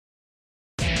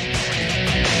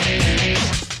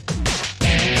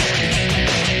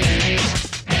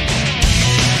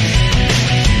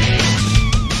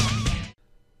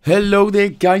Hello there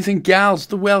guys and gals,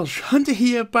 the Welsh Hunter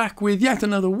here, back with yet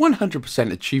another 100%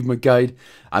 achievement guide,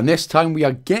 and this time we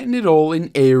are getting it all in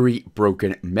Aery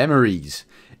Broken Memories,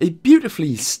 a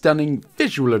beautifully stunning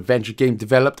visual adventure game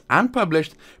developed and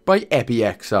published by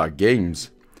EpiXR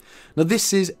Games. Now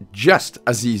this is just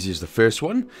as easy as the first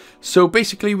one, so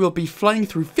basically we'll be flying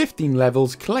through 15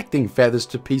 levels collecting feathers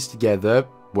to piece together,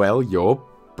 well, your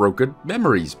broken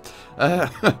memories.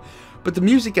 But the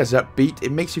music is upbeat,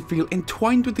 it makes you feel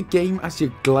entwined with the game as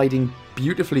you're gliding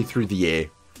beautifully through the air.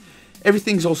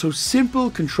 Everything's also simple,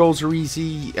 controls are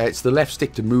easy, it's the left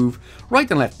stick to move, right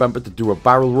and left bumper to do a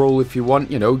barrel roll if you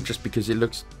want, you know, just because it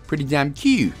looks pretty damn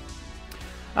cute.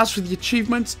 As for the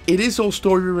achievements, it is all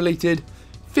story related,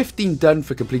 15 done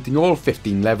for completing all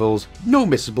 15 levels, no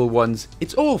missable ones,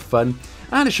 it's all fun,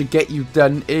 and it should get you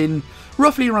done in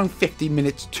roughly around 15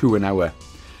 minutes to an hour.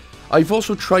 I've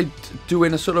also tried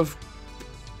doing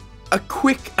a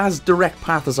quick as direct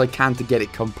path as I can to get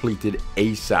it completed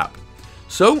ASAP.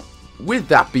 So, with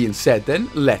that being said then,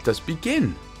 let us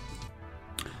begin.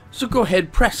 So go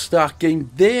ahead, press start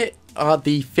game. There are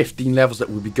the 15 levels that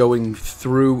we'll be going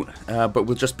through, but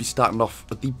we'll just be starting off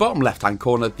at the bottom left hand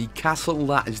corner, the castle.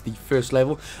 That is the first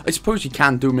level. I suppose you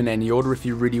can do them in any order if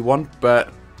you really want,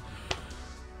 but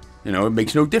you know, it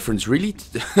makes no difference really,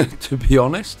 to be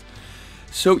honest.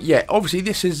 So yeah, obviously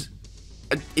this is,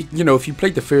 you know, if you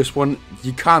played the first one,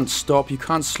 you can't stop, you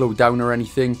can't slow down or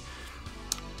anything.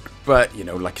 But, you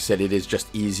know, like I said, it is just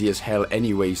easy as hell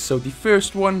anyway. So the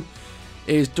first one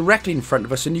is directly in front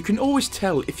of us, and you can always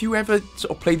tell if you ever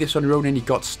sort of play this on your own and you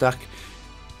got stuck.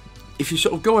 If you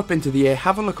sort of go up into the air,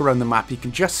 have a look around the map, you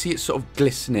can just see it sort of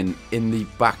glistening in the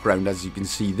background, as you can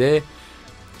see there.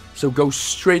 So go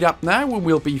straight up now, and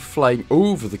we'll be flying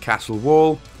over the castle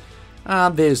wall.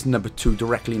 And there's number 2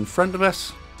 directly in front of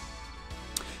us.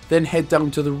 Then head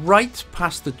down to the right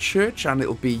past the church, and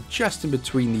it'll be just in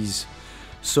between these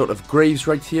sort of graves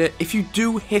right here. If you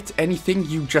do hit anything,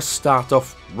 you just start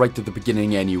off right at the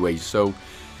beginning anyway. So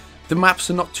the maps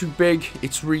are not too big,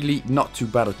 it's really not too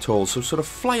bad at all. So sort of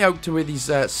fly out to where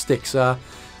these sticks are,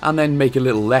 and then make a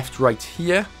little left right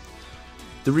here.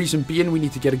 The reason being, we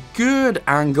need to get a good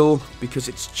angle because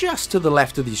it's just to the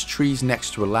left of these trees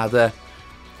next to a ladder.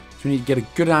 So we need to get a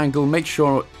good angle, make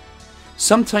sure.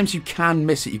 Sometimes you can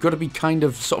miss it, you've got to be kind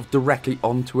of sort of directly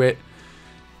onto it,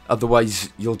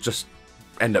 otherwise you'll just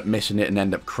end up missing it and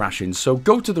end up crashing. So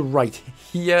go to the right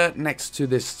here next to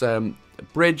this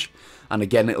bridge, and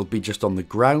again it'll be just on the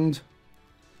ground.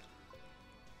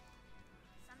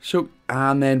 So,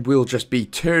 and then we'll just be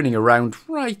turning around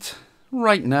right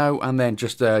now, and then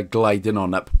just gliding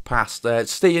on up past,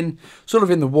 staying sort of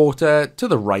in the water to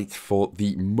the right for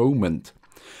the moment.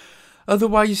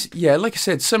 Otherwise, yeah, like I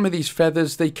said, some of these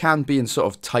feathers, they can be in sort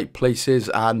of tight places,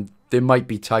 and there might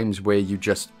be times where you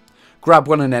just grab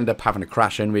one and end up having a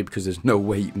crash anyway, because there's no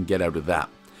way you can get out of that.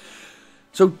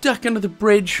 So duck under the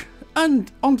bridge,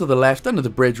 and onto the left, under the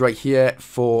bridge right here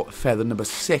for feather number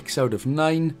 6 out of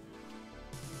 9.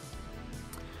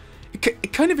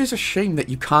 It kind of is a shame that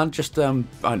you can't just, I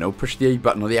don't know, push the A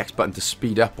button or the X button to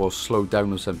speed up or slow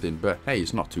down or something, but hey,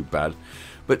 it's not too bad.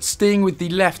 But staying with the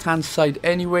left hand side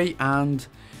anyway, and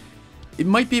it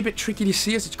might be a bit tricky to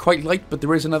see as it's quite light, but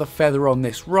there is another feather on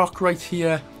this rock right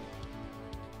here.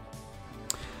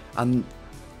 And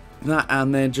that,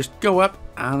 and then just go up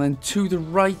and then to the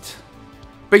right.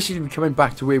 Basically we're coming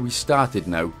back to where we started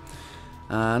now.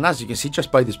 And as you can see,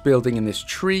 just by this building and this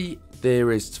tree,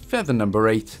 there is feather number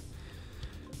 8.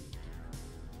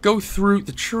 Go through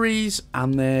the trees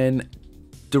and then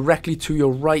directly to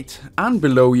your right and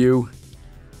below you.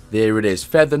 There it is,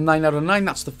 feather 9 out of 9,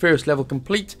 that's the first level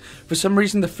complete. For some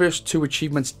reason the first 2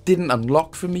 achievements didn't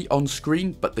unlock for me on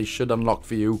screen, but they should unlock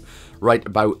for you right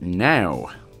about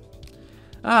now.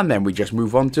 And then we just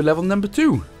move on to level number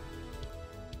 2.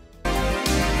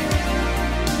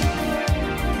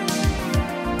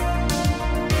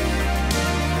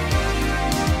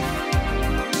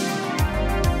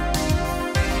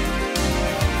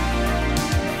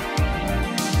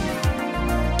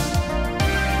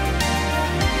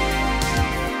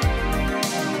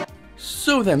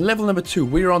 So then, level number 2,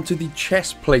 we're on to the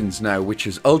chess planes now, which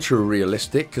is ultra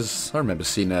realistic, because I remember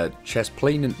seeing a chess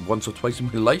plane once or twice in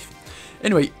my life.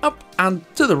 Anyway, up and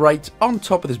to the right, on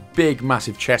top of this big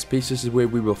massive chess piece, this is where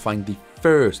we will find the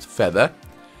first feather.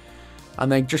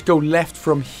 And then just go left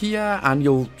from here, and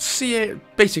you'll see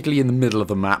it basically in the middle of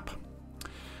the map,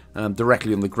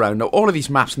 directly on the ground. Now, all of these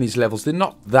maps and these levels, they're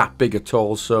not that big at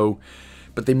all, so,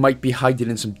 but they might be hiding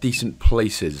in some decent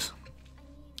places.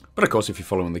 But of course, if you're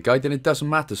following the guide, then it doesn't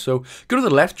matter. So go to the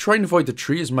left, try and avoid the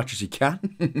tree as much as you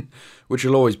can, which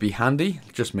will always be handy.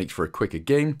 It just makes for a quicker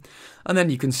game. And then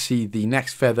you can see the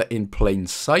next feather in plain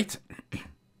sight.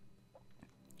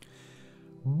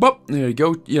 But there you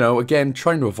go. You know, again,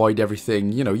 trying to avoid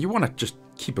everything. You know, you want to just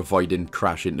keep avoiding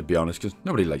crashing, to be honest, because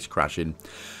nobody likes crashing.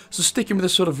 So sticking with the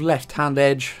sort of left-hand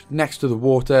edge next to the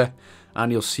water,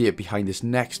 and you'll see it behind this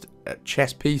next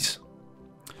chest piece.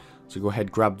 So go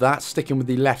ahead, grab that. Sticking with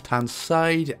the left-hand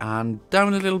side and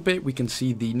down a little bit, we can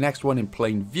see the next one in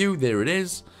plain view. There it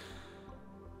is.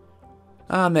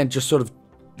 And then just sort of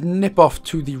nip off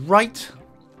to the right.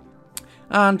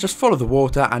 And just follow the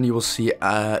water and you will see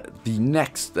the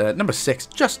next, number 6,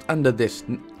 just under this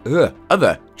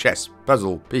other chest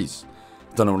puzzle piece.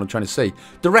 Don't know what I'm trying to say.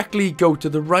 Directly go to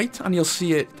the right and you'll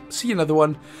see another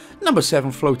one. Number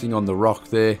 7 floating on the rock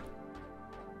there.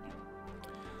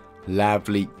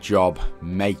 Lovely job,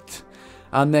 mate.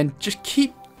 And then just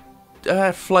keep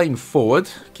flying forward.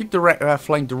 Keep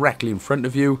flying directly in front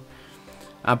of you.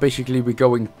 And basically we're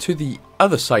going to the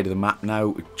other side of the map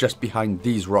now, just behind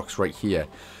these rocks right here.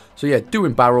 So yeah,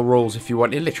 doing barrel rolls if you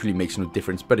want. It literally makes no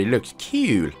difference, but it looks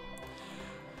cool.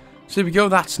 So there we go,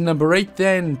 that's number 8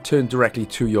 then. Turn directly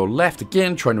to your left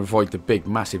again, trying to avoid the big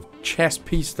massive chest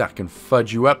piece that can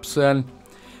fudge you up, son.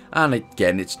 And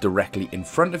again, it's directly in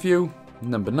front of you.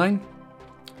 Number 9.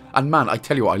 And man, I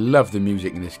tell you what, I love the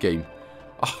music in this game.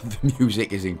 Oh, the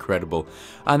music is incredible.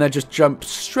 And then just jump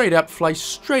straight up, fly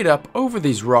straight up over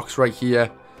these rocks right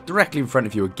here, directly in front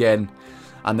of you again.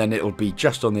 And then it'll be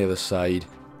just on the other side.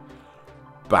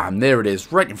 Bam, there it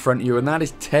is, right in front of you, and that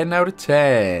is 10 out of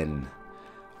 10.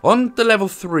 On to level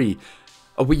 3.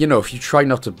 Oh, well, you know, if you try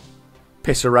not to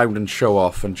piss around and show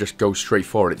off and just go straight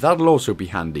for it, that'll also be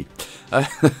handy.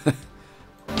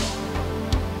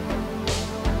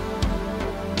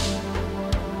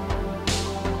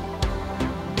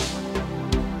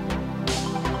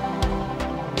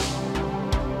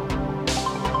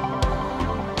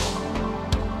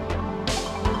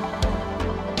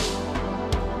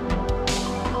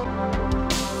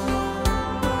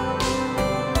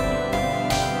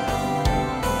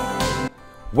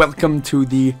 Welcome to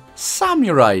the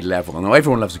samurai level. Now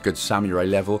everyone loves a good samurai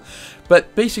level,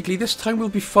 but basically this time we'll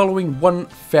be following one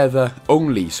feather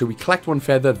only. So we collect one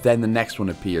feather, then the next one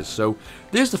appears. So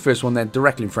there's the first one then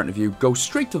directly in front of you. Go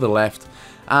straight to the left,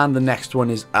 and the next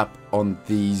one is up on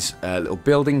these little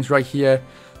buildings right here.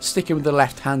 Sticking with the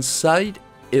left hand side,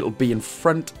 it'll be in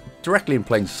front, directly in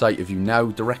plain sight of you now,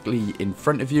 directly in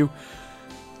front of you.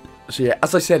 So yeah,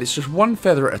 as I said, it's just one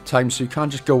feather at a time, so you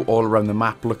can't just go all around the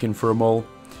map looking for them all.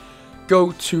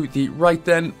 Go to the right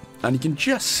then, and you can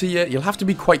just see it. You'll have to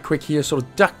be quite quick here, sort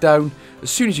of duck down. As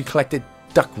soon as you collect it,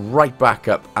 duck right back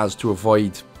up as to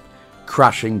avoid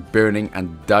crashing, burning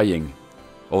and dying.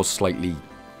 Or slightly,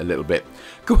 a little bit.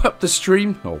 Go up the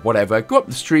stream, or whatever, go up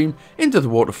the stream into the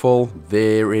waterfall.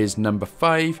 There is number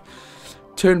 5.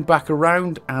 Turn back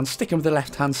around and stick with the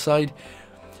left hand side.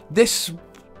 This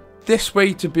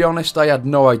way, to be honest, I had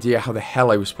no idea how the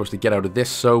hell I was supposed to get out of this,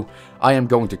 so I am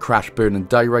going to crash, burn and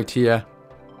die right here.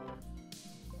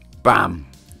 Bam.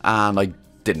 And I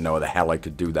didn't know how the hell I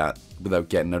could do that without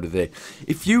getting out of there.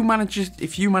 If you manage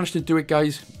to do it,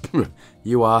 guys,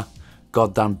 you are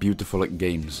goddamn beautiful at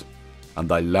games.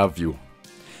 And I love you.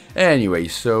 Anyway,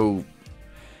 so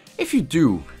if you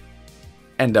do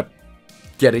end up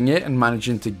getting it and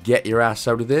managing to get your ass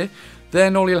out of there,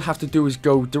 then all you'll have to do is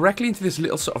go directly into this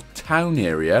little sort of town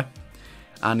area.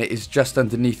 And it is just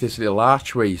underneath this little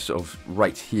archway, sort of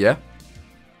right here.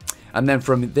 And then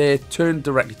from there, turn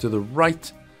directly to the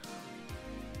right.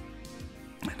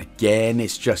 And again,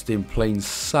 it's just in plain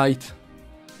sight.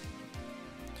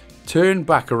 Turn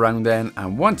back around then,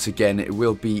 and once again, it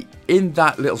will be in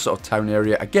that little sort of town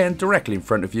area. Again, directly in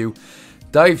front of you.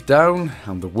 Dive down,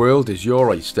 and the world is your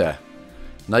oyster.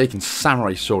 Now you can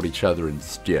samurai sword each other and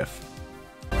stuff.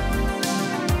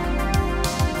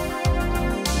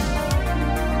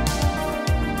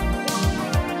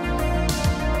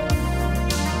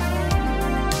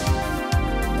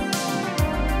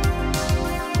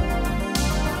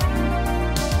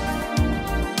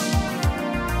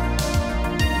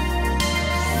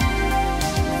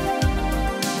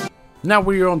 Now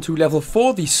we're on to level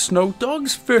 4, the snow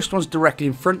dogs. First one's directly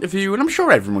in front of you, and I'm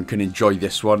sure everyone can enjoy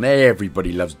this one.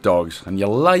 Everybody loves dogs, and you're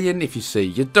lying if you say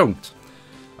you don't.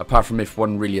 Apart from if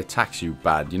one really attacks you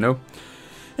bad, you know?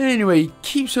 Anyway,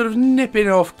 keep sort of nipping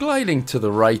off, gliding to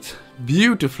the right,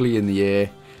 beautifully in the air,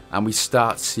 and we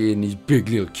start seeing these big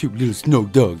little cute little snow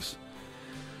dogs.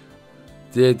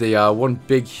 There they are, one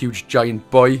big huge giant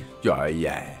boy.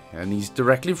 Yeah, and he's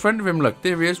directly in front of him, look,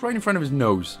 there he is, right in front of his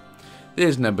nose.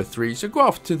 There's number 3. So go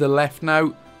off to the left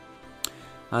now.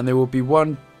 And there will be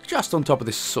one just on top of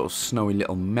this sort of snowy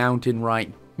little mountain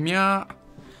right. Meow.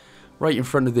 Right in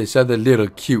front of this other little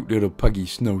cute little puggy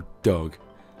snow dog.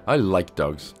 I like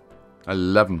dogs. I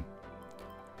love them.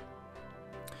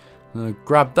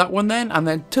 Grab that one then. And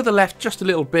then to the left just a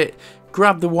little bit.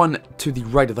 Grab the one to the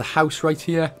right of the house right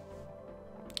here.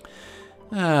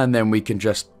 And then we can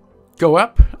just go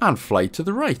up and fly to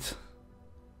the right.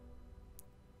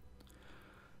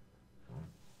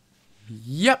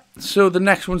 Yep, so the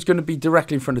next one's going to be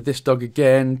directly in front of this dog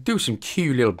again. Do some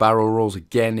cute little barrel rolls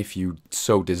again if you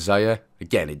so desire.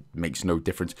 Again, it makes no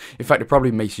difference. In fact, it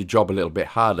probably makes your job a little bit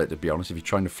harder, to be honest, if you're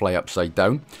trying to fly upside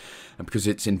down. And because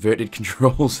it's inverted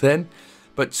controls then.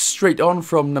 But straight on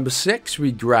from number 6,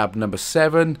 we grab number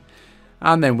 7.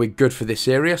 And then we're good for this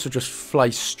area, so just fly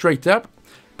straight up.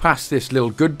 Past this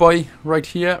little good boy right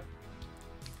here.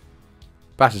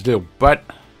 Past his little butt.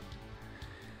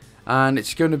 And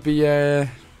it's going to be, yeah,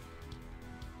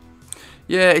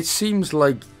 it seems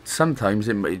like sometimes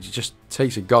it just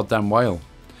takes a goddamn while.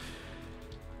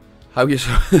 How you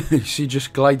see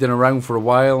just gliding around for a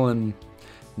while and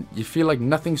you feel like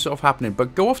nothing's sort of happening.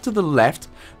 But go off to the left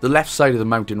side of the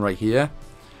mountain right here.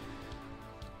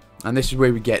 And this is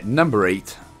where we get number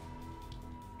 8.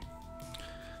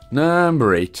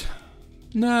 Number 8.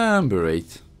 Number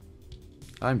 8.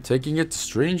 I'm taking it to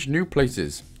strange new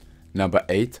places. Number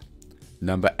 8.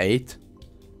 Number 8.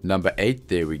 Number 8.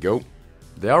 There we go.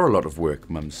 They are a lot of work,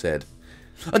 Mum said.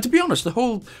 And to be honest, the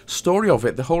whole story of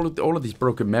it, all of these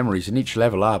broken memories in each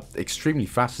level are extremely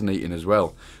fascinating as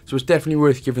well. So it's definitely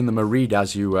worth giving them a read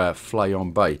as you fly on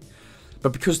by.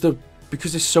 But because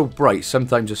it's so bright,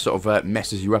 sometimes it sort of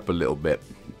messes you up a little bit,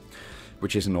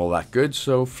 which isn't all that good.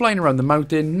 So flying around the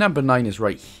mountain, number 9 is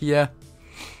right here.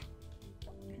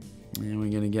 And we're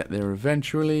going to get there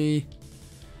eventually.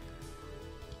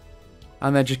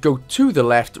 And then just go to the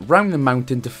left, round the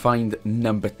mountain to find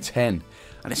number 10.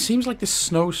 And it seems like this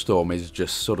snowstorm is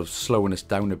just sort of slowing us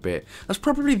down a bit. That's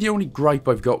probably the only gripe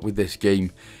I've got with this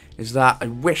game. Is that I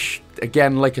wish,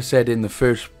 again, like I said in the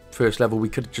first level, we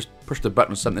could have just pushed a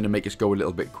button or something to make us go a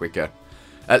little bit quicker.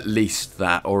 At least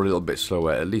that, or a little bit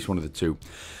slower. At least one of the two.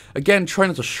 Again, try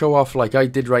not to show off like I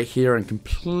did right here and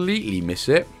completely miss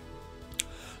it.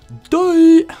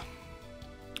 Die!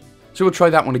 So we'll try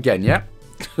that one again, yeah?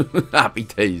 Happy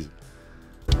days.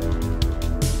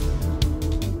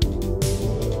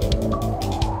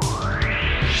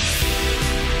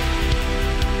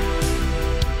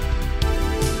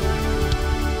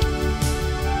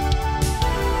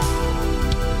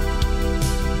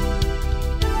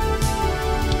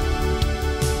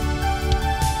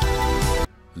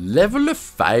 Level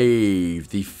 5,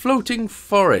 the floating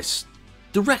forest.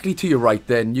 Directly to your right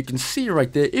then, you can see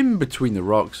right there in between the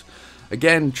rocks.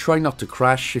 Again, try not to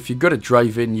crash. If you're good at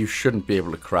driving, you shouldn't be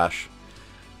able to crash.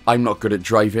 I'm not good at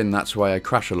driving, that's why I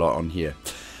crash a lot on here.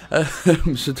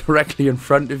 So directly in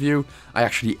front of you, I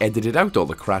actually edited out all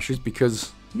the crashes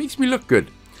because it makes me look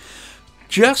good.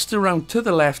 Just around to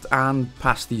the left and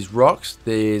past these rocks,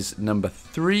 there's number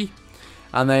 3.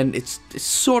 And then it's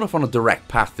sort of on a direct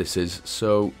path, this is.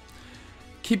 So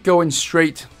keep going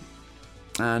straight.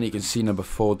 And you can see number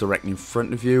 4 directly in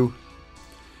front of you.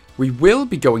 We will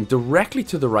be going directly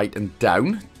to the right and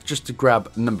down, just to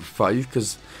grab number 5,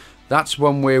 because that's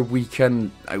one where we can,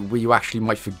 where you actually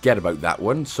might forget about that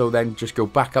one. So then just go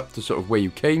back up to sort of where you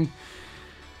came,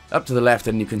 up to the left,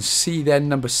 and you can see then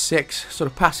number 6, sort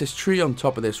of past this tree on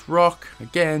top of this rock.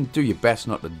 Again, do your best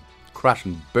not to crash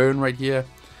and burn right here.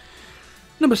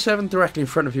 Number 7 directly in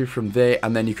front of you from there,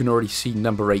 and then you can already see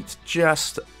number 8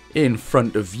 just in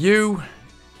front of you.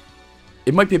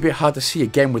 It might be a bit hard to see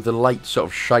again with the light sort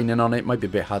of shining on it. It might be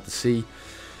a bit hard to see.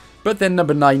 But then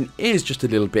number 9 is just a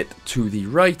little bit to the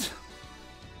right.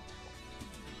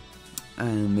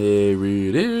 And there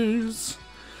it is.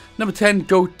 Number 10,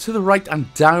 go to the right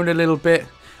and down a little bit.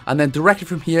 And then directly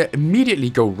from here,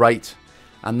 immediately go right.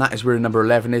 And that is where number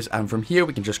 11 is. And from here,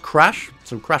 we can just crash.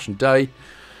 So crash and die.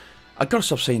 I've got to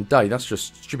stop saying die, that's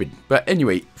just stupid. But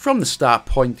anyway, from the start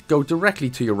point, go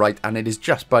directly to your right, and it is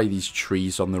just by these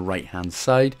trees on the right hand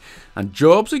side. And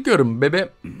jobs are good, baby.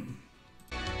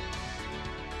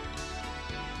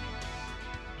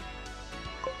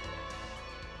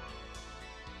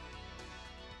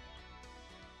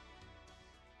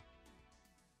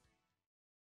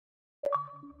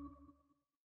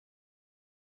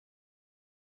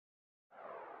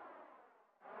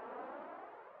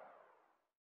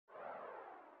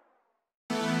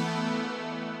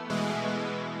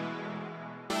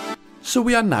 So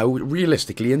we are now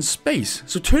realistically in space.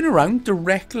 So turn around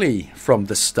directly from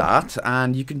the start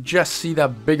and you can just see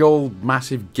that big old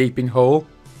massive gaping hole.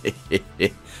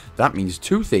 That means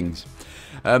two things.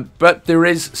 But there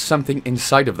is something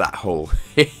inside of that hole.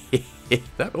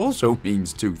 That also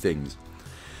means two things.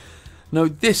 Now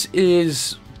this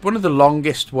is one of the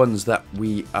longest ones that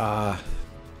we are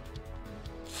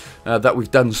that we've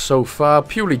done so far,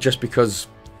 purely just because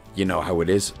you know how it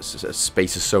is.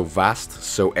 Space is so vast,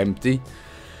 so empty,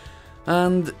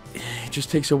 and it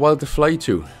just takes a while to fly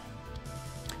to.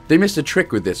 They missed a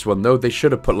trick with this one though. They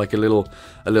should have put like a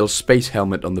little space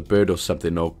helmet on the bird or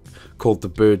something, or called the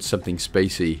bird something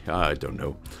spacey. I don't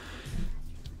know.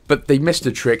 But they missed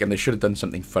a trick and they should have done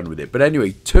something fun with it. But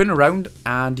anyway, turn around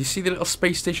and you see the little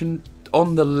space station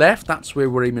on the left. That's where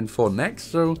we're aiming for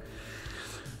next. So,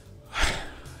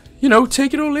 you know,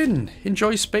 take it all in.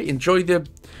 Enjoy space. Enjoy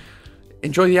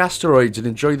the asteroids and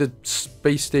enjoy the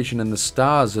space station and the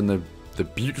stars and the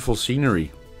beautiful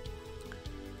scenery.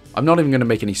 I'm not even going to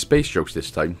make any space jokes this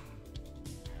time,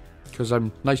 because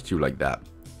I'm nice to you like that.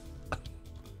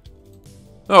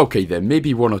 Okay then,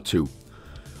 maybe one or two.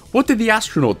 What did the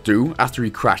astronaut do after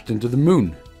he crashed into the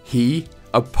moon? He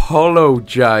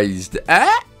apologized.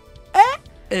 I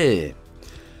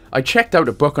checked out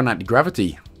a book on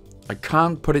anti-gravity. I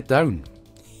can't put it down.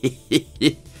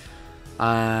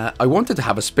 I wanted to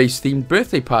have a space-themed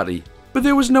birthday party, but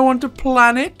there was no one to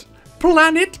plan it.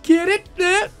 Get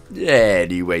it?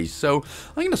 Anyway, so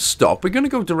I'm going to stop. We're going to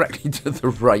go directly to the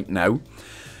right now.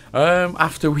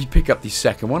 After we pick up the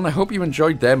second one. I hope you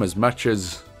enjoyed them as much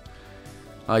as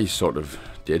I sort of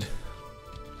did.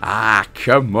 Ah,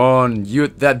 come on.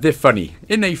 They're funny.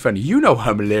 Isn't they funny? You know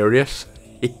I'm hilarious.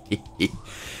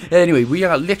 Anyway, we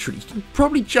are literally, you can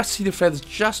probably just see the feathers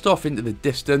just off into the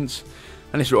distance.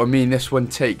 And this is what I mean. This one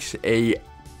takes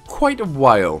quite a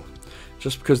while,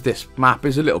 just because this map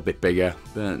is a little bit bigger.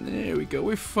 But there we go.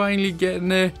 We're finally getting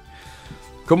there.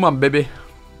 Come on, baby.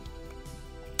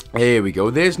 There we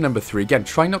go. There's number 3. Again,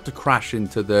 try not to crash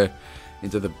into the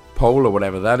pole or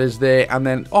whatever that is there. And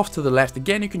then off to the left.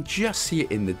 Again, you can just see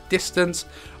it in the distance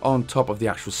on top of the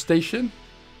actual station.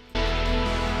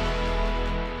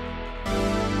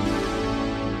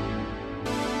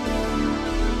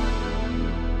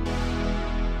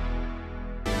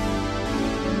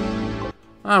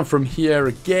 And from here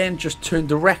again, just turn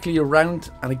directly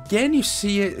around, and again you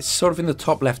see it sort of in the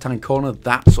top left hand corner,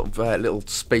 that sort of little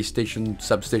space station,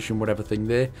 substation, whatever thing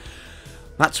there.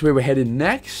 That's where we're heading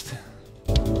next.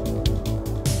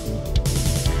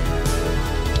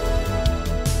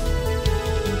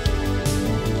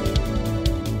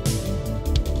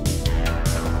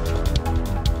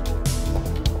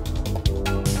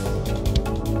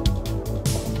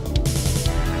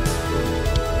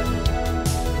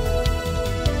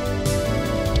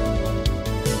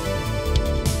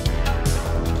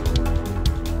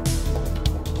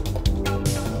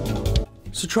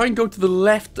 So try and go to the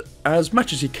left as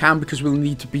much as you can, because we'll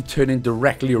need to be turning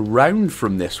directly around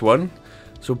from this one.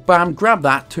 So bam, grab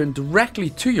that, turn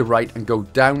directly to your right and go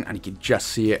down, and you can just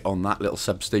see it on that little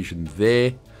substation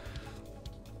there.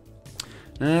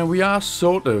 We are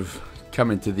sort of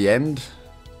coming to the end.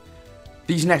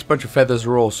 These next bunch of feathers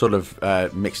are all sort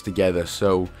of mixed together,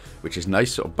 so which is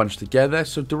nice, sort of bunched together.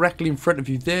 So directly in front of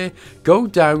you there, go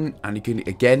down, and you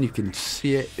can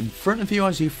see it in front of you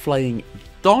as you're flying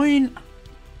down.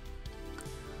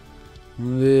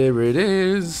 There it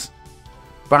is.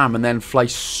 Bam, and then fly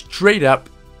straight up.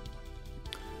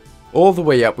 All the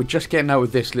way up. We're just getting out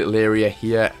of this little area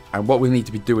here. And what we need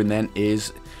to be doing then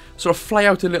is sort of fly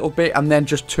out a little bit and then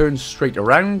just turn straight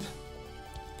around.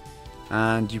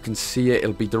 And you can see it.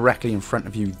 It'll be directly in front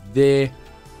of you there.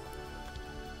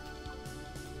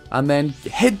 And then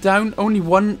head down only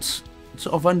once,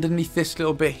 sort of underneath this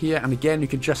little bit here. And again, you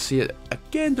can just see it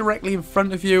again directly in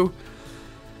front of you.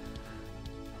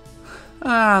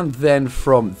 And then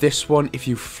from this one, if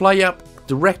you fly up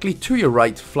directly to your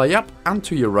right, fly up and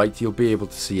to your right, you'll be able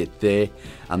to see it there.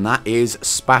 And that is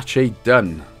Spache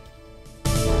done.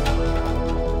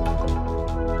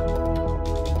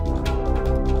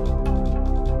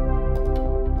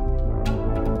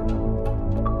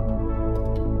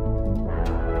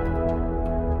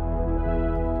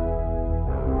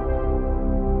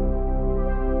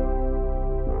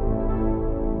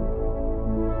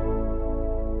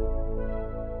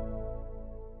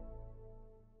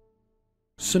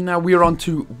 So now we're on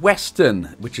to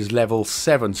Western, which is level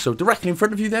 7. So directly in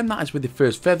front of you then, that is where the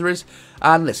first feather is.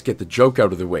 And let's get the joke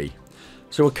out of the way.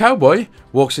 So a cowboy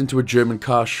walks into a German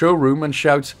car showroom and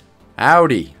shouts,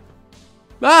 "Howdy."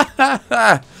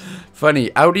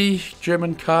 Funny, Audi,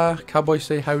 German car, cowboys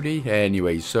say howdy.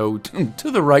 Anyway, so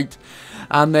to the right,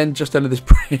 and then just under this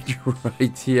bridge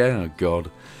right here. Oh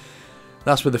god,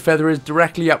 that's where the feather is.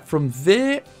 Directly up from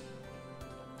there,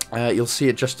 you'll see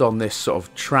it just on this sort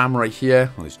of tram right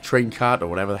here, or this train cart, or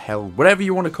whatever the hell, whatever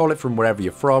you want to call it, from wherever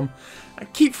you're from.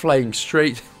 And keep flying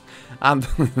straight, and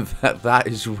that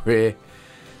is where,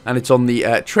 and it's on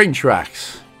the train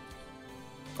tracks.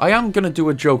 I am going to do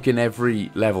a joke in every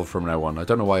level from now on. I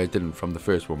don't know why I didn't from the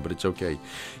first one, but it's okay.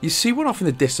 You see one off in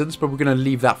the distance, but we're going to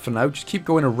leave that for now. Just keep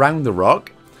going around the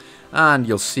rock, and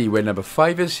you'll see where number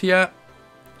 5 is here.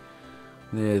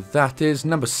 There that is.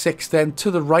 Number 6 then,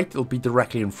 to the right, it'll be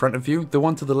directly in front of you. The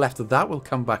one to the left of that we'll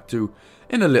come back to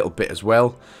in a little bit as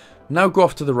well. Now go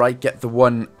off to the right, get the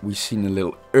one we seen a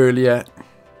little earlier,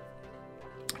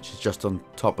 which is just on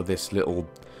top of this little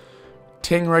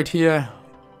ting right here.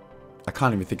 I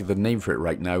can't even think of the name for it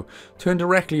right now. Turn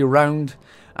directly around,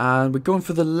 and we're going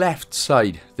for the left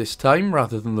side this time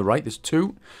rather than the right. There's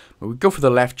 2, but we go for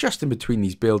the left, just in between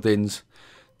these buildings.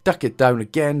 Duck it down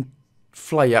again,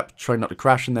 fly up, try not to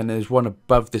crash, and then there's one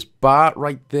above this bar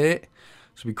right there.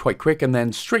 So be quite quick, and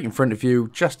then straight in front of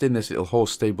you, just in this little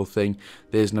horse stable thing,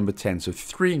 there's number 10. So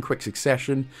 3 in quick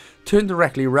succession. Turn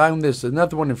directly around. There's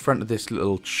another one in front of this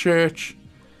little church.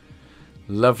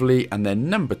 Lovely, and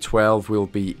then number 12 will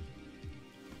be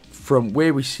from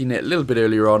where we've seen it a little bit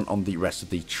earlier on the rest of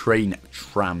the train,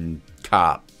 tram,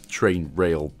 car, train,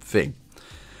 rail thing.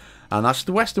 And that's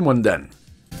the western one done.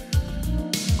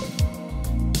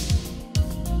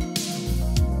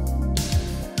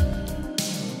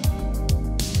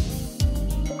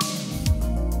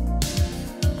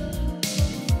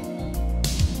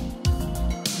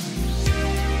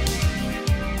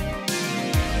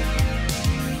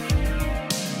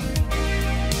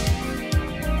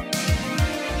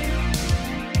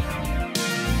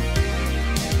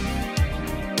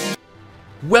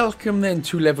 Welcome then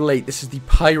to level 8. This is the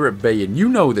Pirate Bay, and you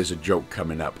know there's a joke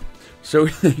coming up. So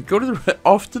go to the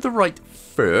off to the right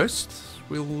first.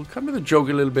 We'll come to the joke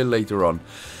a little bit later on.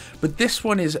 But this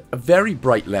one is a very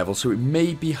bright level, so it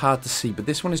may be hard to see. But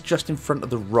this one is just in front of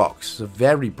the rocks. It's a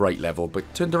very bright level.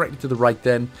 But turn directly to the right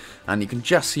then, and you can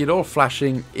just see it all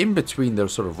flashing in between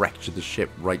those sort of wreckage of the ship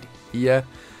right here.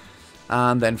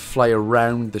 And then fly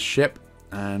around the ship.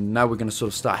 And now we're going to sort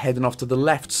of start heading off to the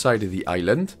left side of the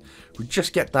island. We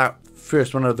just get that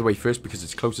first one out of the way first because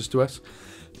it's closest to us.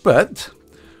 But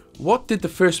what did the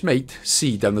first mate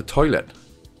see down the toilet?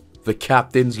 The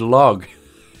captain's log.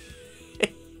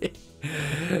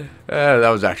 That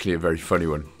was actually a very funny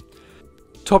one.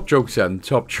 Top joke, son.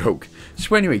 Top joke.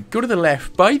 So anyway, go to the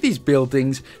left by these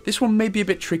buildings. This one may be a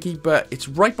bit tricky, but it's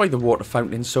right by the water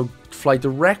fountain. So fly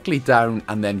directly down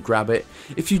and then grab it.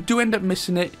 If you do end up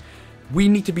missing it, we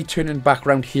need to be turning back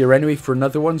around here anyway for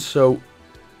another one, so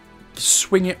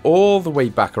swing it all the way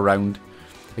back around.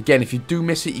 Again, if you do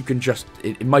miss it, you can just,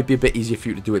 it might be a bit easier for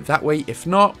you to do it that way. If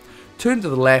not, turn to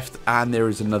the left, and there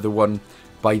is another one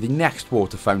by the next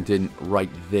water fountain right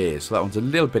there. So that one's a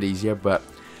little bit easier, but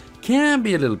can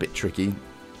be a little bit tricky.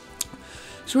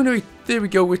 So anyway, there we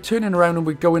go. We're turning around, and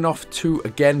we're going off to,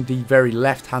 again, the very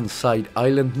left-hand side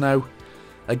island now.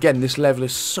 Again, this level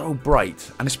is so bright,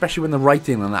 and especially when the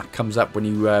writing on that comes up when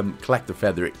you collect the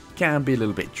feather, it can be a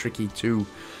little bit tricky to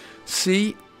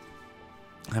see.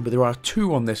 But there are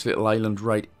 2 on this little island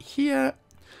right here,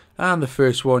 and the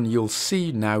first one you'll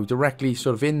see now directly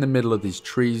sort of in the middle of these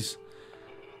trees.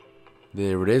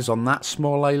 There it is on that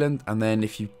small island, and then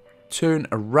if you turn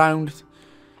around,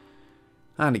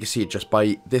 and you can see it just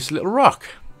by this little rock.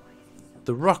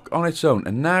 The rock on its own,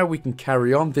 and now we can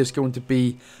carry on. There's going to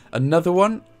be another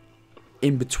one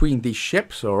in between these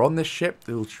ships, or on this ship,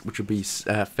 which will be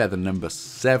feather number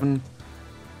 7.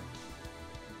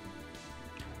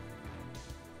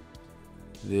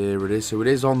 There it is. So it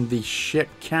is on the ship.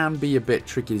 Can be a bit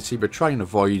tricky to see, but try and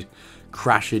avoid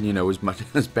crashing, you know, as much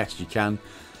as best you can.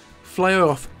 Fly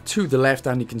off to the left,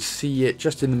 and you can see it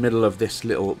just in the middle of this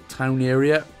little town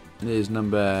area. There's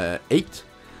number 8.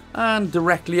 And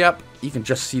directly up, you can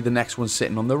just see the next one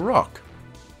sitting on the rock.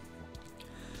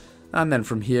 And then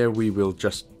from here, we will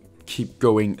just keep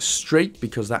going straight,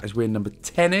 because that is where number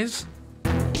 10 is.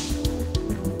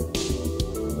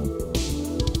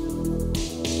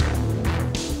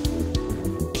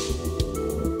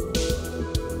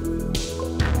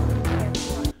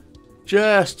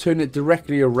 Just turn it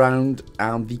directly around,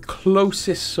 and the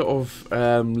closest sort of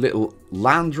little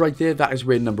land right there, that is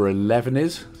where number 11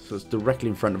 is. So it's directly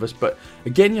in front of us. But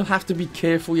again, you'll have to be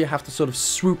careful. You have to sort of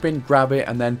swoop in, grab it,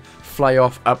 and then fly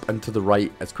off up and to the right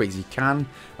as quick as you can.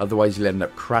 Otherwise, you'll end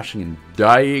up crashing and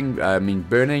dying.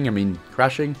 Burning,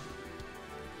 crashing.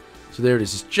 So there it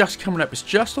is. It's just coming up. It's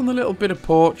just on the little bit of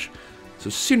porch. So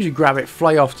as soon as you grab it,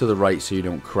 fly off to the right so you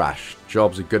don't crash.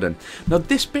 Job's a good one. Now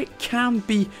this bit can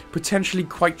be potentially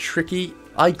quite tricky.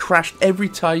 I crashed every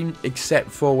time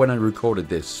except for when I recorded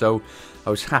this. So I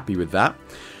was happy with that.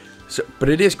 But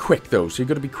it is quick though. So you've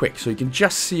got to be quick. So you can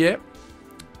just see it.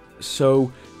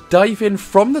 So dive in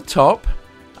from the top.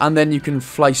 And then you can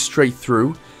fly straight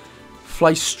through.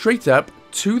 Fly straight up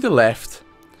to the left.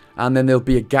 And then there'll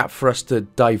be a gap for us to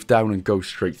dive down and go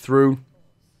straight through,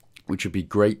 which would be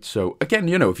great. So again,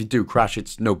 you know, if you do crash,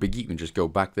 it's no biggie. You can just go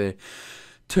back there.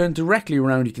 Turn directly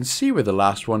around. You can see where the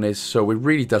last one is. So it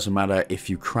really doesn't matter if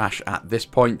you crash at this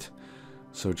point.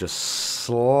 So just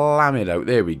slam it out.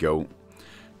 There we go.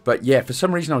 But yeah, for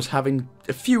some reason I was having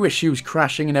a few issues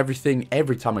crashing and everything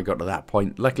every time I got to that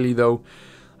point. Luckily though,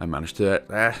 I managed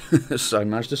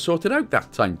to sort it out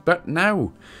that time. But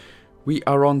now we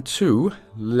are on to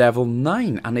level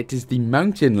 9, and it is the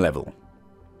mountain level.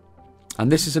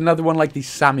 And this is another one like the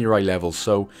samurai levels,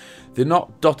 so they're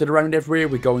not dotted around everywhere.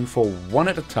 We're going for one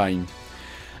at a time.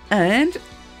 And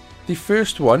the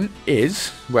first one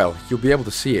is, well, you'll be able to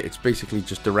see it. It's basically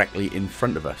just directly in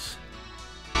front of us.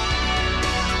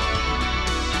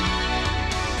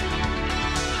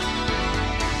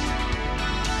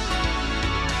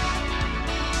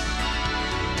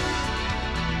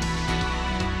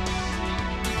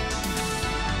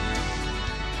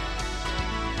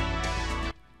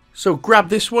 So grab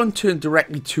this one, turn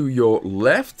directly to your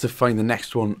left to find the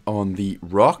next one on the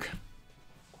rock.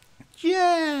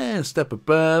 Just up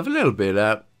above, a little bit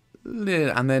up,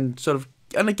 and then sort of,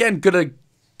 and again, gotta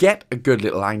get a good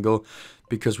little angle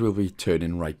because we'll be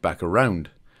turning right back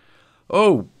around.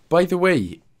 Oh, by the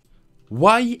way,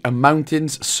 why are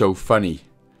mountains so funny?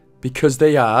 Because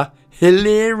they are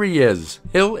hilarious.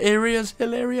 Hilarious.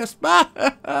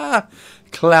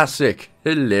 Classic,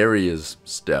 hilarious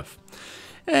stuff.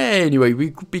 Anyway, we'll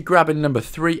be grabbing number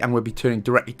 3 and we'll be turning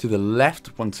directly to the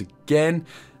left once again.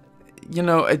 You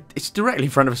know, it's directly in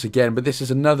front of us again, but this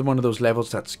is another one of those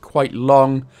levels that's quite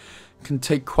long. Can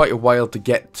take quite a while to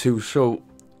get to, so,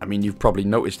 I mean, you've probably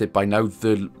noticed it by now.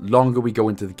 The longer we go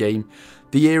into the game,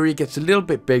 the area gets a little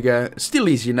bit bigger. Still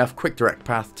easy enough, quick direct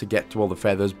path to get to all the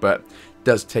feathers, but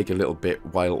does take a little bit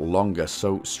while longer.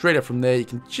 So straight up from there, you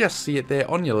can just see it there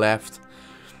on your left.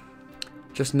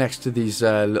 Just next to these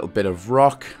little bit of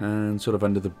rock and sort of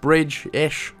under the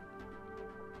bridge-ish.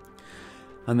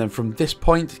 And then from this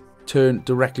point, turn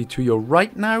directly to your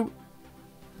right now.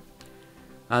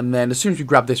 And then as soon as we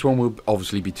grab this one, we'll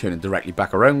obviously be turning directly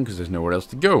back around because there's nowhere else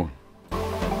to go.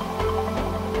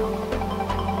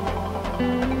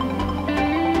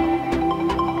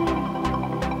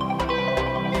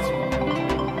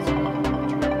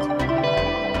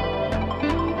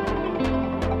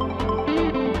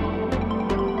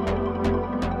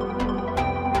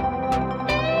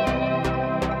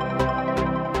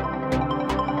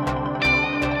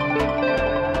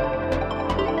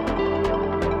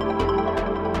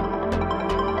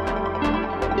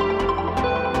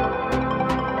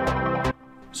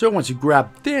 So once you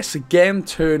grab this again,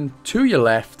 turn to your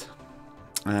left,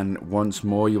 and once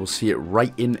more you'll see it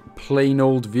right in plain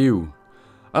old view.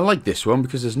 I like this one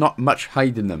because there's not much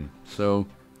hiding them, so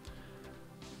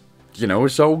you know,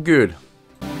 it's all good.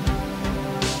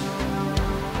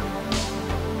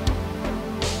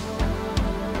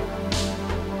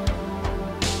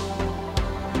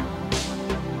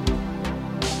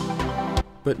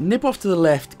 But nip off to the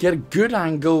left, get a good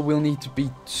angle. We'll need to be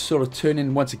sort of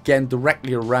turning once again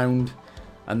directly around.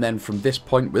 And then from this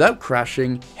point, without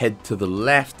crashing, head to the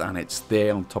left. And it's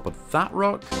there on top of that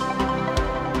rock.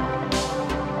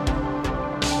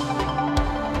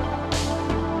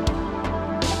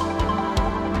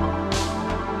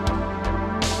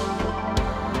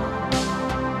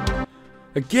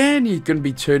 Again, you're going to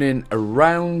be turning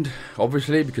around,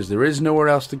 obviously, because there is nowhere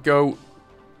else to go.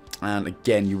 And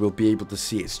again, you will be able to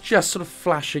see it's just sort of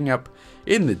flashing up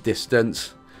in the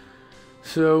distance.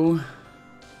 So,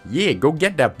 yeah, go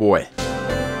get that boy.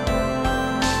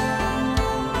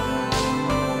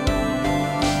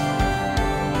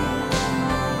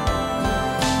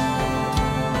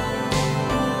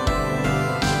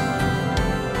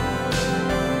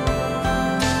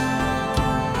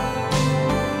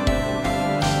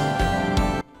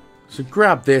 So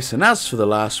grab this, and as for the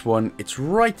last one, it's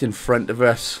right in front of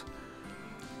us.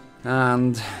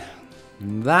 And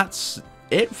that's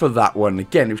it for that one.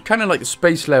 Again, it was kind of like the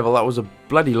space level. That was a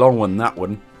bloody long one, that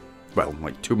one. Well,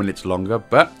 like 2 minutes longer,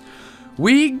 but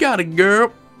we got it,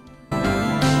 girl.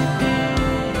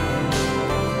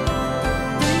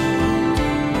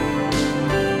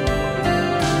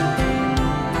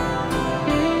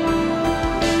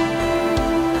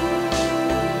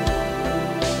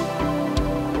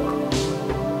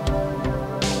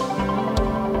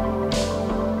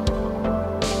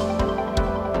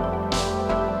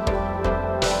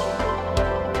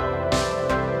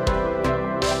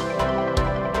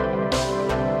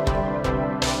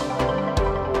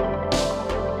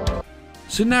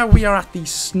 So now we are at the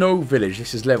Snow Village.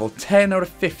 This is level 10 out of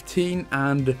 15,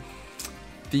 and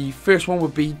the first one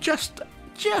would be just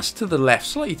to the left,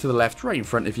 slightly to the left, right in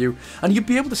front of you. And you'll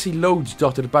be able to see loads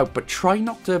dotted about, but try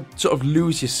not to sort of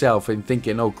lose yourself in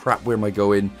thinking, oh crap, where am I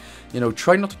going? You know,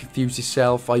 try not to confuse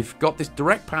yourself. I've got this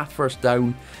direct path first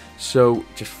down, so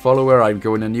just follow where I'm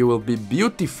going and you will be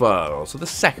beautiful. So the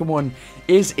second one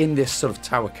is in this sort of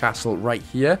tower castle right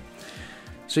here.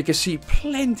 So you can see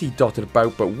plenty dotted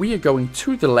about, but we are going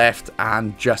to the left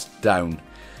and just down.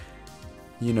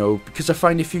 You know, because I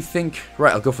find if you think,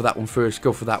 right, I'll go for that one first,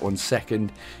 go for that one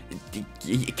second,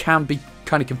 it can be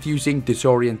kind of confusing,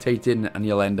 disorientating, and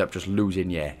you'll end up just losing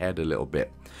your head a little bit.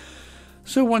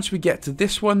 So once we get to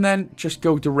this one then, just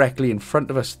go directly in front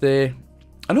of us there.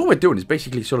 And all we're doing is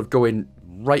basically sort of going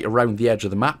right around the edge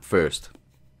of the map first,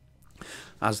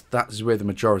 as that is where the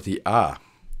majority are.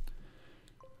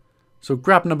 So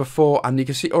grab number 4, and you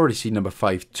can already see number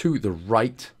 5 to the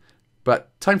right.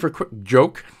 But time for a quick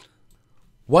joke.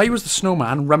 Why was the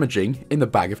snowman rummaging in the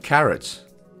bag of carrots?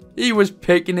 He was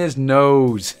picking his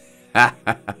nose.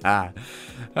 Ah,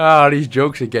 these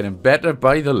jokes are getting better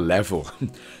by the level.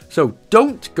 So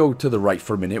don't go to the right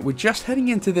for a minute. We're just heading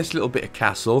into this little bit of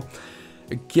castle.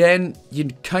 Again, you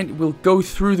will go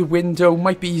through the window.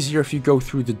 Might be easier if you go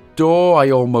through the door.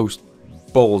 I almost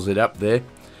balls it up there.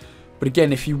 But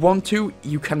again, if you want to,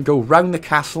 you can go round the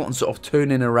castle and sort of turn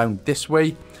in around this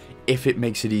way, if it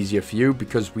makes it easier for you,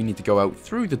 because we need to go out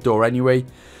through the door anyway.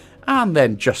 And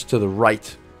then just to the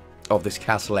right of this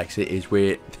castle exit is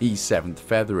where the 7th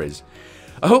feather is.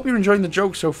 I hope you're enjoying the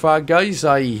jokes so far, guys.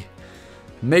 I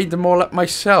made them all up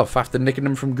myself after nicking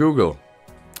them from Google.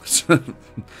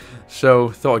 So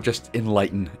thought I'd just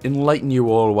enlighten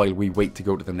you all while we wait to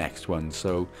go to the next one.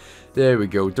 So there we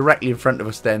go, directly in front of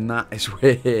us then, that is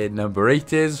where number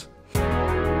 8 is.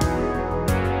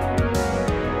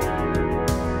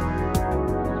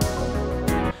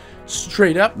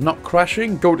 Straight up, not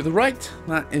crashing, go to the right.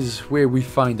 That is where we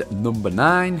find number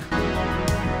 9.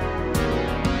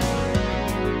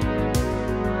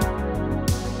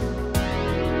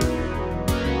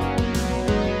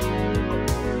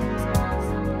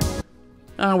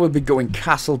 And we'll be going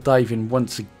castle diving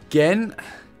once again.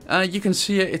 You can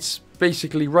see it's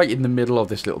basically right in the middle of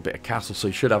this little bit of castle, so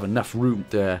you should have enough room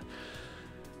to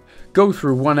go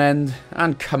through one end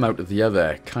and come out of the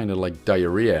other, kind of like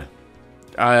diarrhea.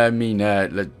 I mean,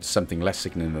 something less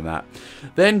sickening than that.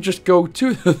 Then just go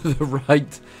to the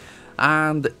right,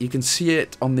 and you can see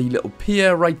it on the little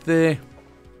pier right there.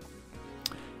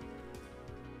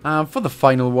 For the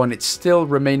final one, it's still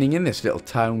remaining in this little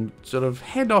town. Sort of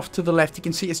head off to the left. You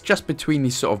can see it's just between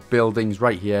these sort of buildings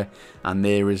right here, and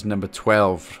there is number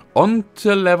 12. On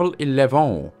to level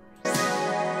 11.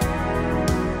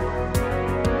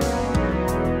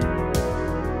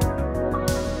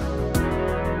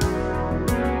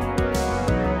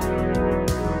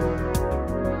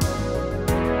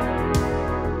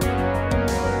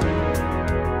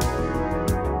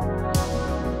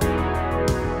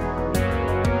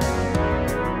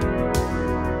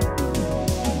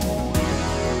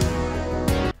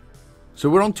 So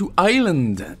we're on to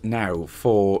Island now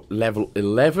for level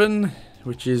 11,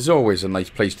 which is always a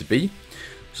nice place to be.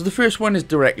 So the first one is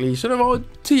directly sort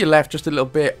of to your left, just a little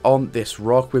bit on this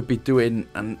rock. We'll be doing,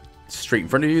 and straight in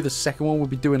front of you, the second one will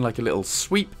be doing like a little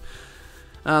sweep.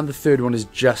 And the third one is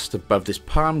just above this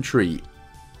palm tree.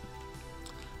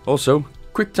 Also,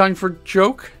 quick time for a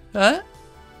joke. Huh?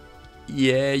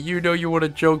 Yeah, you know you want a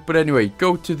joke. But anyway,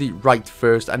 go to the right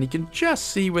first, and you can just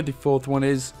see where the 4th one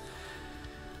is.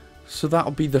 So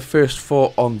that'll be the first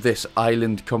 4 on this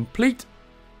island complete.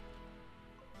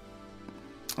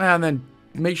 And then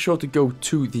make sure to go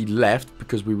to the left,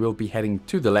 because we will be heading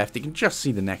to the left. You can just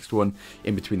see the next one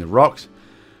in between the rocks.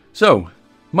 So,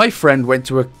 my friend went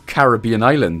to a Caribbean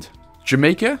island.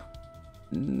 Jamaica?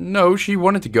 No, she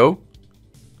wanted to go.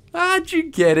 Ah, did you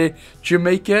get it?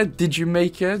 Jamaica? Did you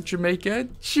make her? Jamaica?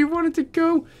 She wanted to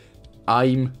go?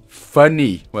 I'm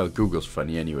funny. Well, Google's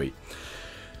funny anyway.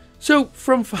 So,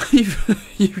 from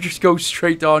 5, you just go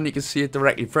straight on. You can see it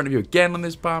directly in front of you again on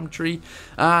this palm tree.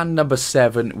 And number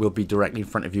 7 will be directly in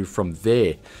front of you from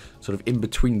there. Sort of in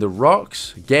between the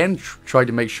rocks. Again, try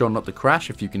to make sure not to crash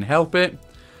if you can help it.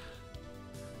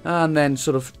 And then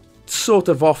sort of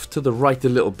off to the right a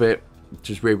little bit, which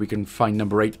is where we can find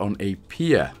number 8 on a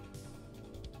pier.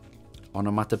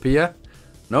 Onomatopoeia?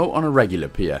 No, on a regular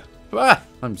pier. Ah,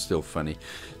 I'm still funny.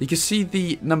 You can see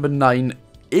the number 9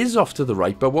 is off to the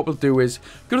right, but what we'll do is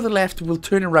go to the left, we'll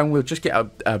turn around, we'll just get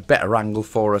a better angle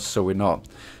for us so we're not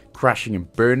crashing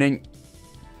and burning.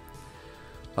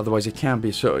 Otherwise it can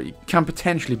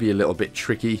potentially be a little bit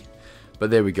tricky. But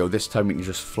there we go. This time we can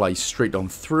just fly straight on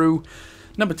through.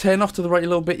 Number 10, off to the right a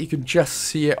little bit. You can just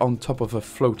see it on top of a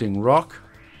floating rock.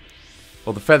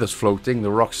 Well, the feather's floating.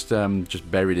 The rock's just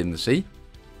buried in the sea.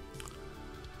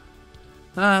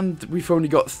 And we've only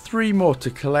got 3 more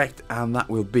to collect. And that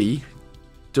will be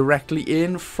directly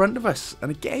in front of us.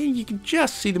 And again, you can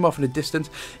just see them off in the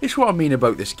distance. It's what I mean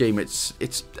about this game. It's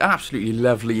absolutely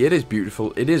lovely. It is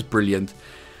beautiful. It is brilliant.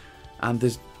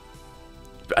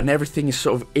 And everything is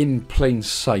sort of in plain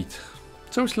sight.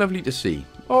 So it's lovely to see.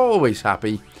 Always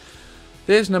happy.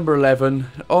 There's number 11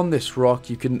 on this rock.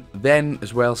 You can then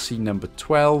as well see number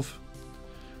 12,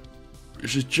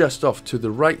 which is just off to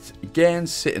the right, again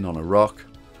sitting on a rock.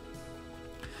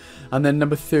 And then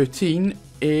number 13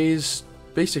 is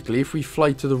basically, if we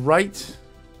fly to the right,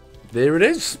 there it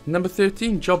is. Number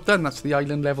 13, job done. That's the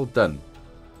island level done.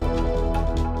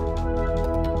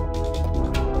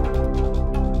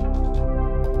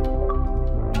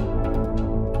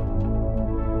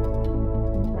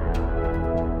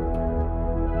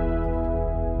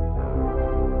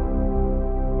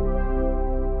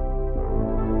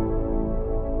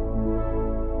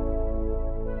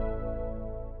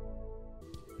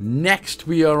 Next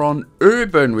we are on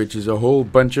urban, which is a whole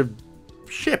bunch of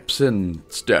ships and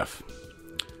stuff.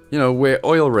 You know, where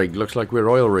oil rig, looks like where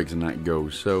oil rigs and that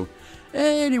goes. So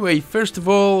anyway, first of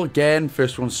all, again,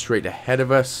 first one straight ahead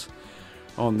of us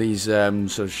on these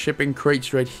sort of shipping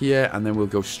crates right here. And then we'll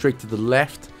go straight to the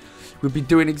left. We'll be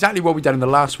doing exactly what we done in the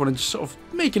last one and just sort of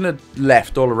making a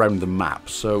left all around the map.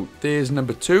 So there's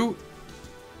number 2.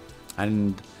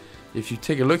 And if you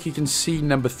take a look, you can see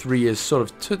number 3 is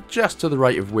sort of just to the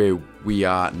right of where we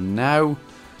are now.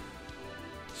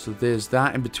 So there's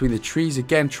that in between the trees.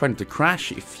 Again, trying to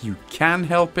crash if you can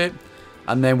help it.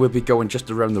 And then we'll be going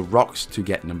just around the rocks to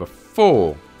get number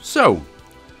 4. So,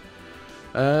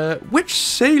 which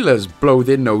sailors blow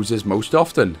their noses most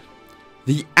often?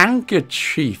 The anchor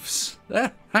chiefs.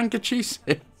 Anchor chiefs?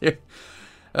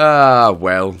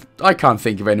 Well, I can't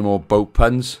think of any more boat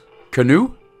puns.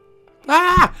 Canoe?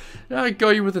 I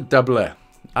got you with a doubler.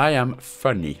 I am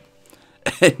funny.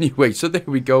 Anyway, so there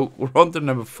we go. We're on to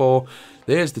number 4.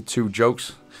 There's the 2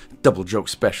 jokes. Double joke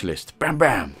specialist. Bam,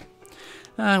 bam.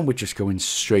 And we're just going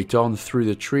straight on through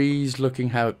the trees,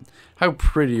 looking how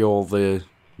pretty all the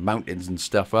mountains and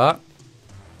stuff are.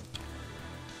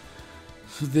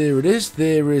 So there it is.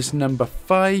 There is number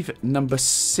 5. Number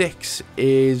 6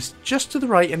 is just to the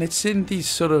right, and it's in these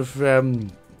sort of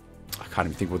I can't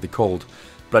even think what they're called.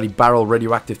 Bloody barrel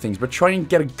radioactive things, but try and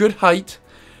get a good height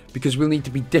because we'll need to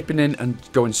be dipping in and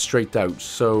going straight out.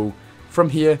 So from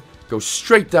here, go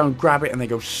straight down, grab it, and then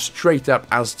go straight up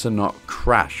as to not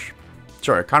crash.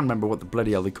 Sorry, I can't remember what the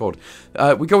bloody hell they're called.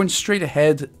 We're going straight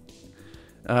ahead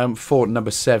for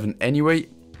number 7 anyway.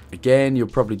 Again, you'll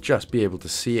probably just be able to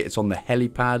see it. It's on the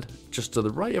helipad just to the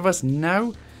right of us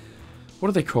now. What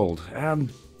are they called?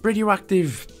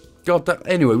 Radioactive... God,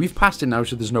 anyway, we've passed it now,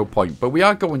 so there's no point. But we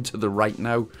are going to the right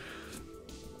now.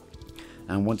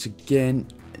 And once again,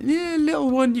 yeah,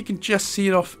 little one, you can just see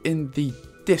it off in the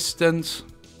distance.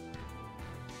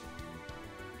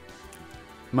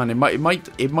 Man,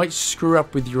 it might screw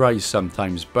up with your eyes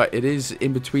sometimes, but it is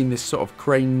in between this sort of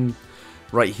crane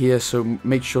right here. So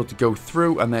make sure to go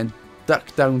through and then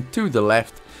duck down to the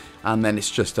left, and then it's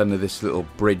just under this little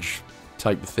bridge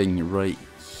type of thing right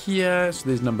here. So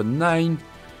there's number 9.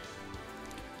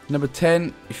 Number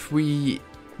 10, if we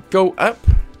go up,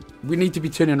 we need to be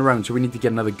turning around, so we need to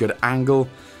get another good angle.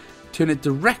 Turn it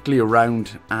directly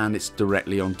around, and it's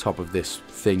directly on top of this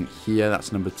thing here.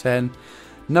 That's number 10.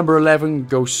 Number 11,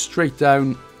 go straight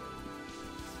down,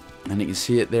 and you can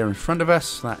see it there in front of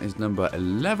us. That is number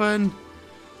 11.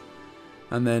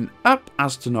 And then up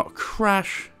as to not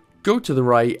crash. Go to the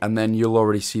right, and then you'll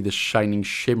already see the shining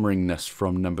shimmeringness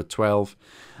from number 12.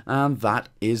 And that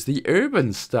is the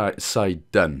urban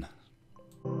side done.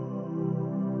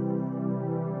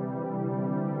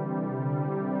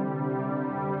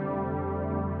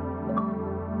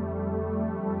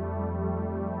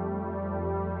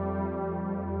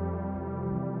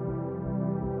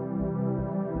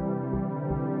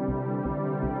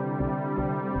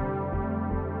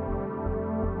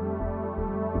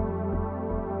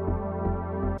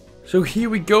 So here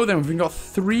we go then, we've got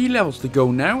 3 levels to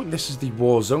go now. This is the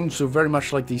war zone, so very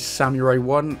much like the Samurai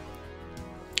one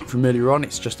from earlier on.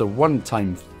 It's just a one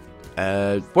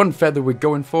feather we're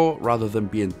going for, rather than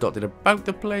being dotted about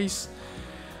the place.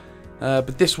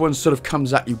 But this one sort of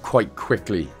comes at you quite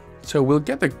quickly. So we'll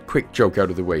get the quick joke out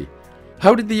of the way.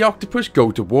 How did the octopus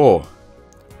go to war?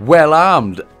 Well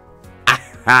armed.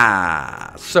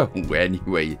 Aha! So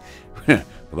anyway, well,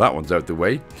 that one's out the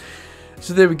way.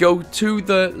 So there we go, to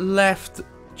the left,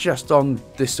 just on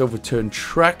this overturned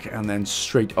track, and then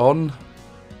straight on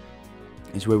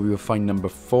is where we will find number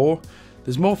 4.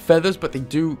 There's more feathers, but they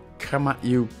do come at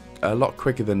you a lot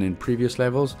quicker than in previous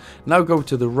levels. Now go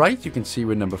to the right, you can see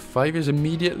where number 5 is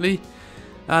immediately,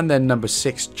 and then number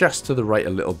 6 just to the right a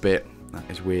little bit. That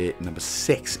is where number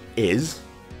 6 is.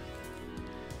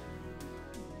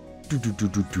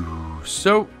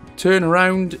 So turn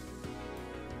around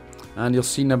and you'll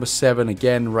see number 7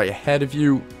 again right ahead of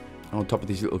you on top of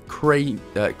these little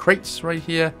crates right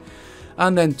here,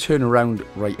 and then turn around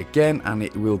right again and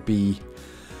it will be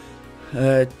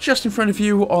just in front of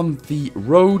you on the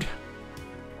road.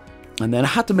 And then I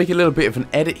had to make a little bit of an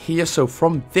edit here, so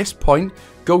from this point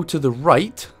go to the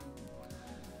right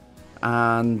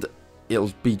and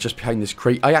it'll be just behind this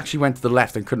crate. I actually went to the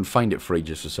left and couldn't find it for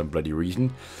ages for some bloody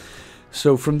reason.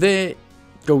 So from there,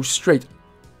 go straight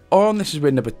on. This is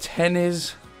where number 10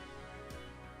 is.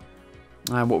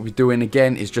 And what we're doing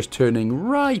again is just turning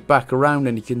right back around,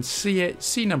 and you can see it.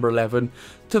 See number 11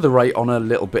 to the right on a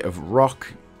little bit of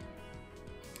rock.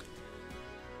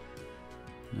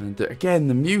 And again,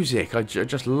 the music I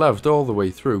just loved all the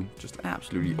way through. Just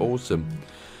absolutely awesome.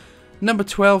 Number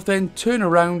 12 then, turn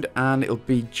around and it'll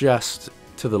be just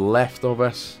to the left of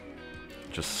us.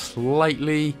 Just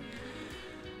slightly.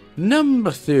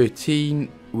 Number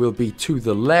 13 will be to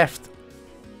the left.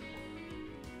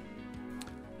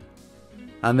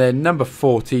 And then number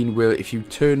 14 will, if you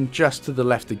turn just to the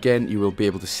left again, you will be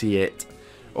able to see it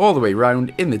all the way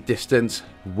around in the distance.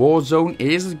 Warzone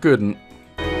is a good one.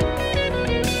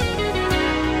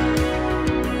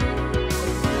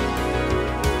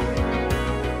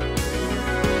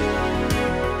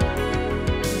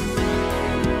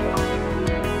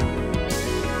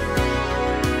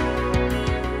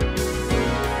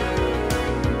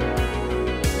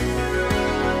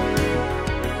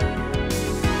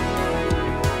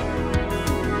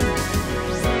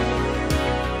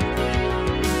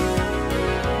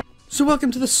 So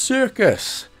welcome to the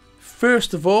circus.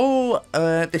 First of all,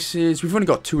 we've only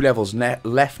got 2 levels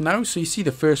left now. So you see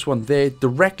the first one there,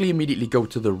 directly immediately go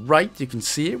to the right. You can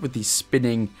see it with these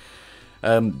spinning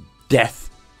Grim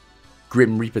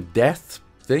Reaper death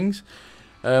things.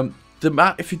 The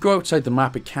map, if you go outside the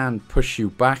map, it can push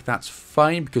you back. That's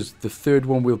fine, because the third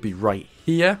one will be right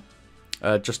here,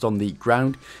 just on the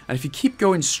ground. And if you keep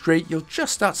going straight, you'll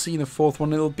just start seeing the fourth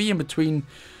one. It'll be in between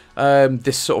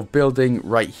this sort of building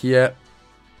right here.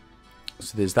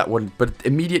 So there's that one, but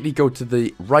immediately go to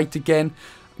the right again,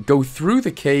 go through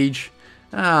the cage,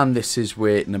 and this is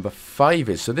where number 5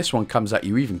 is. So this one comes at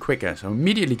you even quicker. So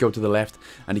immediately go to the left,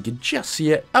 and you can just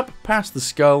see it up past the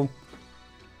skull.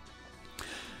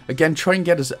 Again, try and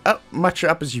get as much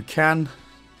up as you can.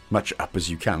 Much up as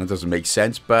you can, it doesn't make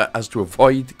sense, but as to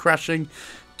avoid crashing.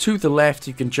 To the left,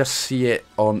 you can just see it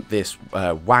on this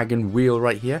wagon wheel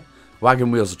right here. Wagon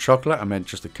wheels of chocolate, I meant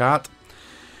just a cart.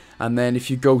 And then if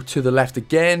you go to the left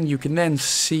again, you can then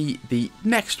see the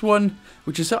next one,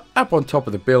 which is up on top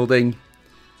of the building.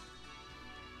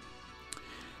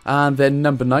 And then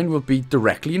number 9 will be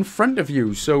directly in front of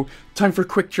you. So, time for a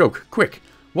quick joke. Quick.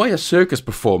 Why are circus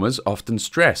performers often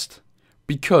stressed?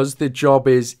 Because their job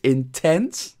is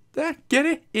intense. Get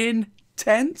it?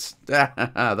 Intense?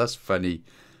 That's funny.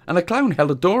 And a clown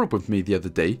held a door up with me the other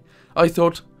day. I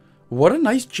thought, what a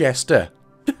nice jester.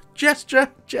 Jester.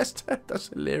 That's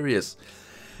hilarious.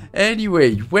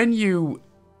 Anyway, when you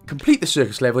complete the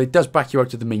circus level, it does back you out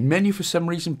to the main menu for some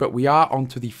reason, but we are on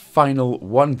to the final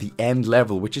one, the end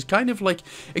level, which is kind of like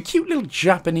a cute little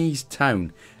Japanese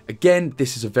town. Again,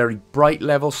 this is a very bright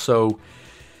level, so,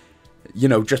 you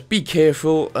know, just be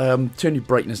careful. Turn your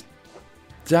brightness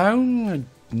down.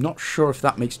 I'm not sure if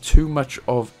that makes too much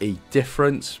of a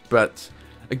difference, but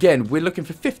again, we're looking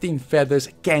for 15 feathers.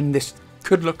 Again, this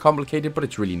could look complicated, but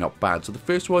it's really not bad. So the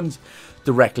first one's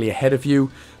directly ahead of you.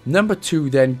 Number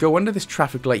 2 then, go under this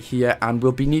traffic light here, and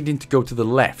we'll be needing to go to the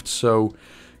left. So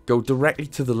go directly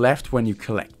to the left when you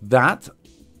collect that,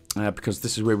 because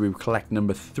this is where we will collect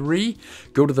number 3.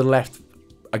 Go to the left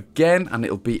again, and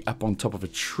it'll be up on top of a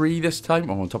tree this time,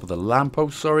 or on top of the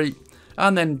lamppost, sorry.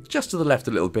 And then just to the left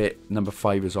a little bit, number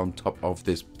 5 is on top of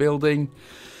this building.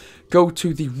 Go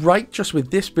to the right, just where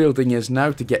this building is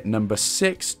now, to get number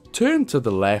 6. Turn to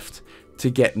the left to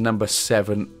get number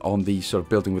 7 on the sort of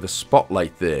building with a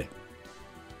spotlight there.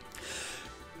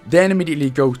 Then immediately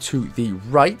go to the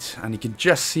right, and you can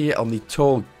just see it on the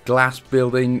tall glass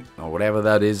building, or whatever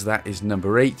that is. That is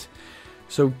number 8.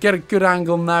 So get a good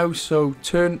angle now, so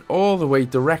turn all the way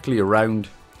directly around,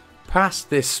 past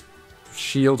this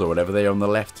shield, or whatever they are on the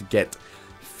left, to get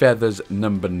feathers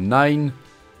number 9.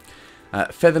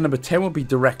 Feather number 10 will be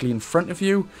directly in front of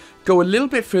you. Go a little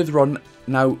bit further on.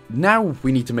 Now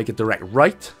we need to make a direct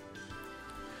right.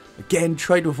 Again,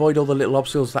 try to avoid all the little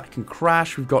obstacles that can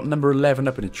crash. We've got number 11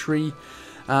 up in a tree.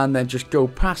 And then just go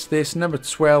past this. Number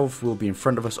 12 will be in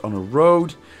front of us on a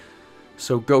road.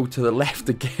 So go to the left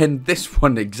again. This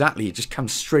one exactly, it just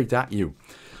comes straight at you.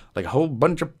 Like a whole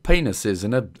bunch of penises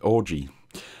in an orgy.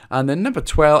 And then number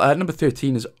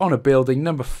 13 is on a building.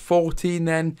 Number 14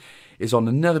 then is on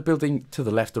another building to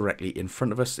the left directly in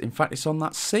front of us. In fact,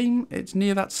 it's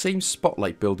near that same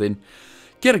spotlight building.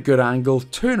 Get a good angle,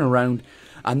 turn around,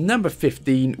 and number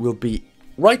 15 will be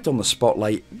right on the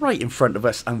spotlight, right in front of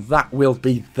us, and that will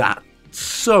be that.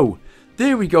 So,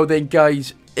 there we go then,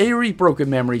 guys. Aery Broken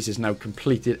Memories is now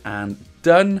completed and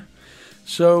done.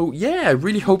 So, yeah, I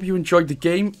really hope you enjoyed the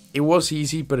game. It was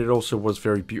easy, but it also was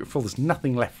very beautiful. There's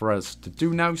nothing left for us to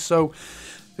do now. So,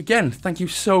 again, thank you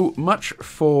so much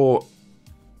for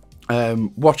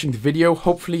watching the video.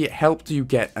 Hopefully, it helped you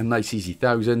get a nice, easy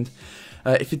 1,000.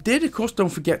 If it did, of course, don't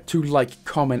forget to like,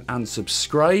 comment, and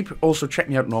subscribe. Also, check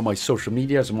me out on all my social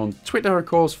medias. I'm on Twitter, of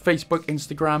course, Facebook,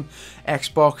 Instagram,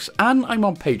 Xbox, and I'm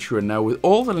on Patreon now.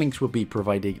 All the links will be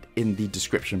provided in the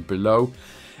description below.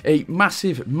 A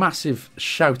massive, massive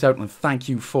shout out and thank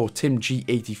you for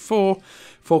TimG84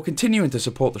 for continuing to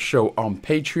support the show on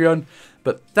Patreon.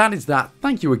 But that is that.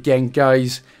 Thank you again,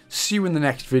 guys. See you in the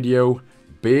next video.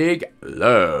 Big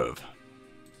love.